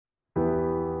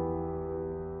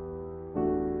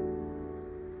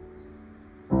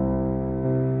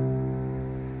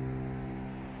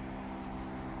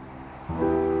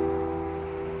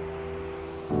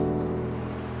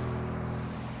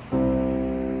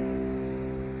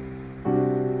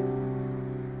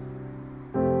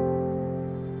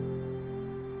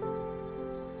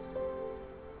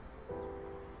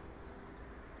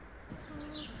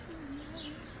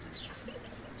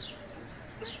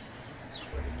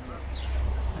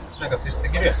να καθίσετε,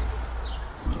 κυρία?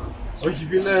 Όχι,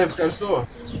 φίλε, ευχαριστώ.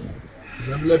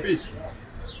 Δεν βλέπεις.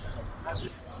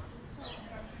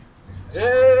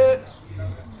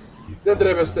 Δεν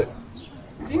τρέπεστε.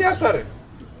 Τι είναι αυτά, ρε?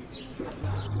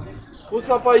 Πού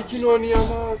θα πάει η κοινωνία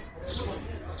μας?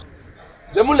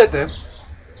 Δεν μου λέτε.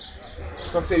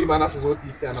 Το ξέρει η μάνα σας ότι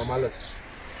είστε ανομάλες.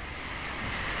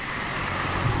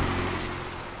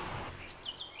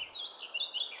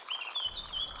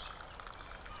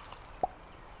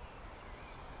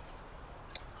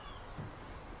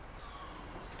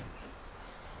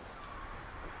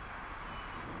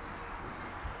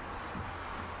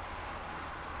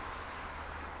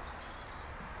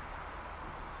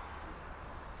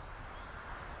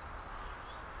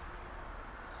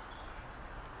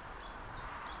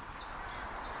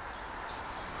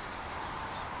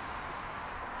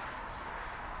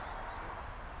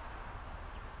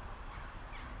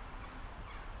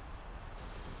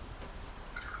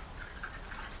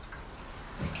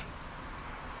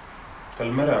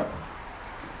 Καλημέρα.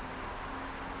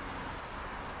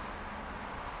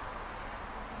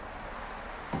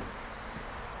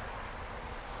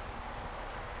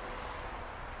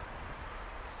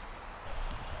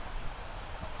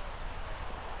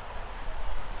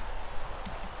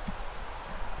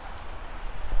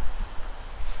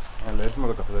 Έλα, έτοιμο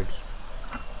το καφεδάκι σου.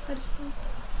 Ευχαριστώ.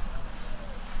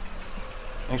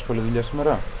 Έχεις πολλή δουλειά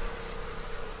σήμερα?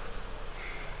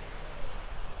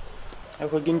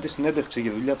 Έχω εκείνη τη συνέντευξη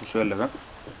για δουλειά που σου έλεγα.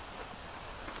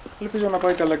 Ελπίζω να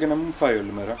πάει καλά και να μην φάει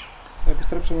όλη μέρα. Θα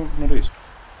επιστρέψω νωρίς.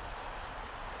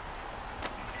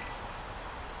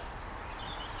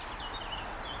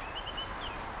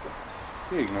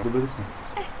 Τι έγινε, δεν πέτυχε?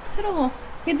 Ξέρω εγώ.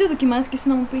 Γιατί δεν δοκιμάζεις και εσύ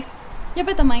να μου πεις? Για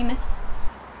πέτα μα είναι.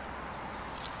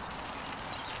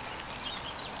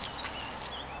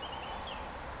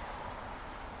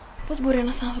 Πώς μπορεί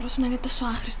ένας άνθρωπος να είναι τόσο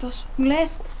άχρηστος? Μου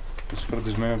λες? Είσαι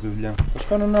φροντισμένη από τη δουλειά. Θα σου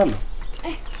κάνω ένα άλλο.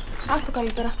 Άστο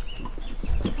καλύτερα.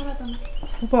 Ωραία τώρα.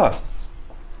 Πού πας?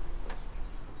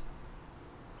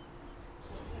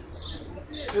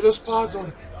 Τέλος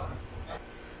πάντων.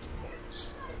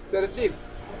 Ξέρετε τι,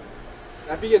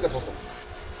 να φύγετε από αυτό.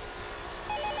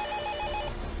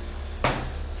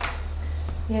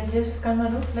 Η αντρία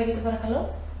Καναρού, λέγεται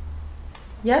παρακαλώ.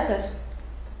 Γεια σας.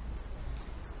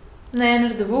 Ναι, ένα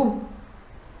ραντεβού.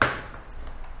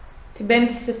 Την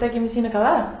Πέμπτη στις 7:30 είναι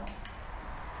καλά?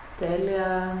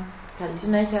 Τέλεια. Καλή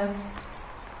συνέχεια.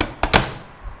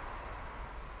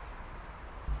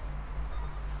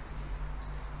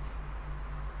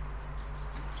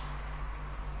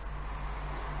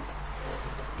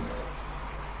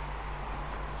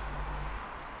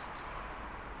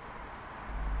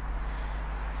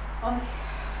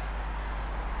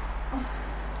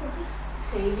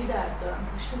 Θέλει το αν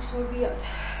σου χρησιμοποιείται.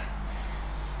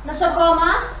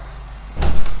 Νοσοκόμα!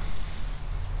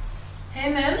 Hey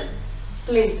ma'am,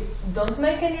 please don't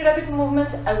make any rapid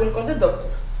movements. I will call the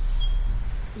doctor.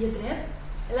 Γιατρέ,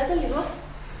 ελάτε λίγο.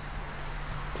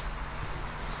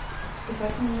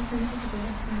 Υπάρχει μια στενήση εκεί πέρα.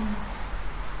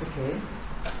 Okay.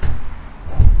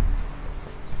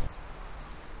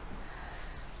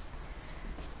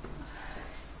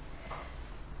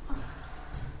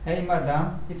 Hey madam,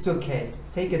 it's okay.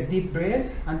 Take a deep breath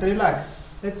and relax.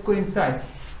 Let's go inside.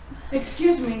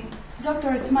 Excuse me, doctor,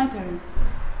 it's my turn.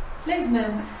 Please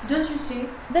ma'am, don't you see?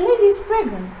 The lady is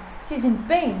pregnant. She's in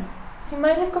pain. She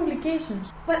might have complications.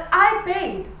 But I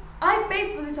paid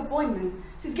for this appointment.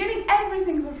 She's getting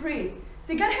everything for free.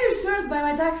 She got her insurance by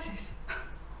my taxes.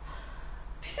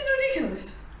 This is ridiculous.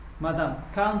 Madam,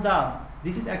 calm down.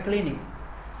 This is a clinic.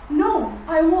 No,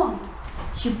 I won't.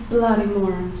 You bloody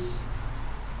morons.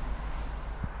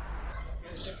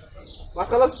 Μας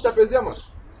χαλάσουν τα παιδιά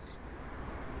μας.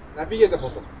 Να φύγετε από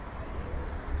αυτό.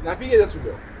 Να φύγετε, σου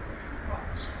λέω.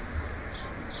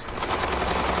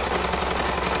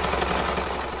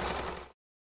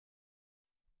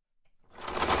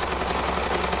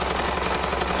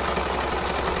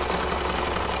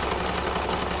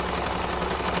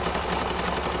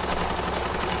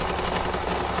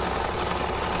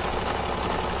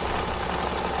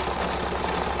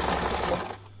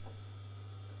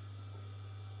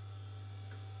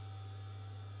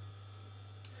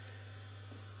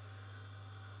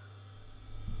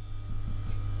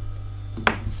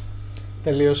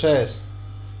 Τελείωσες?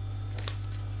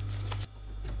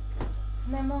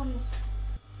 Ναι, μόλις.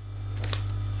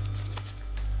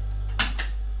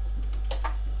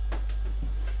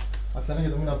 Αυτά είναι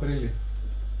για το μήνα Απρίλη.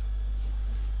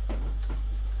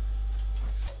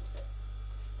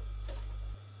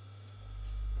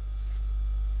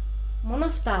 Μόνο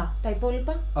αυτά. Τα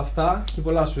υπόλοιπα? Αυτά και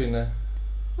πολλά σου είναι.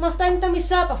 Μα αυτά είναι τα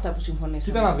μισά από αυτά που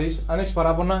συμφωνήσαμε. Κοίτα να δεις, αν έχεις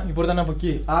παράπονα, η πόρτα είναι από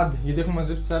εκεί. Άντε, γιατί έχουμε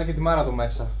μαζέψει τη Σάρα και τη Μάρα εδώ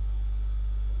μέσα.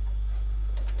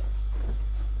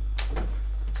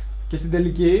 Και στην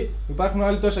τελική υπάρχουν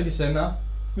άλλοι τόσα και σένα.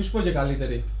 Μη σου πω και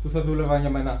καλύτεροι που θα δούλευαν για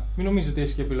μένα. Μην νομίζεις ότι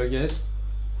έχεις και επιλογές.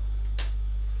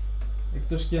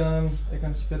 Εκτός και αν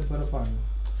έκανες κάτι παραπάνω.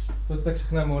 Τότε τα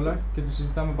ξεχνάμε όλα και το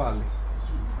συζητάμε πάλι.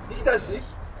 Τι κοίτα εσύ.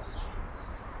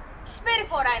 Τι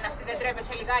συμπεριφορά είναι αυτή, δεν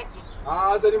τρέπεσαι λιγάκι? Α,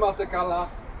 δεν είμαστε καλά.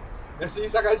 Εσύ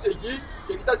θα κάνεις εκεί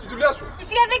και κοιτάς τη δουλειά σου.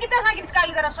 Εσύ δεν κοιτάς να γίνεις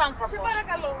καλύτερος άνθρωπος. Σε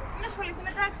παρακαλώ, μην ασχολείσαι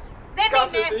με τάξη. Δεν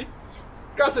Σκάσε είναι. εσύ.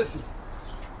 Σκάσε εσύ.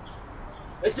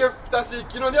 Έχει φτάσει η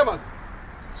κοινωνία μας.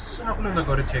 Σας ενοχλούν τα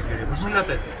κορίτσια, κύριε, πώς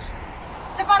μιλάτε έτσι?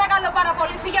 Σε παρακαλώ πάρα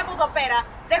πολύ, φύγε από εδώ πέρα.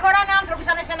 Δεν χωράνε άνθρωποι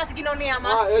σαν εσένα στην κοινωνία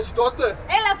μας. Α, έτσι τότε.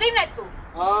 Έλα, δίνε του.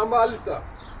 Α, μάλιστα.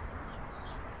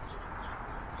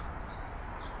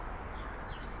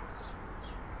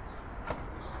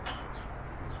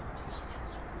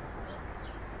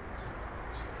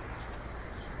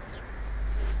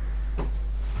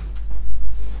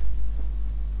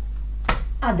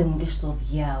 Άντε μου και στο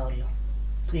διάολο.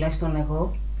 Τουλάχιστον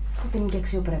εγώ έχω τιμή και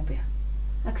αξιοπρέπεια.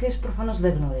 Αξίες που προφανώς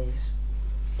δεν γνωρίζεις.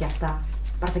 Και αυτά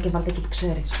πάρτε και βάλτε εκεί που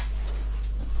ξέρεις.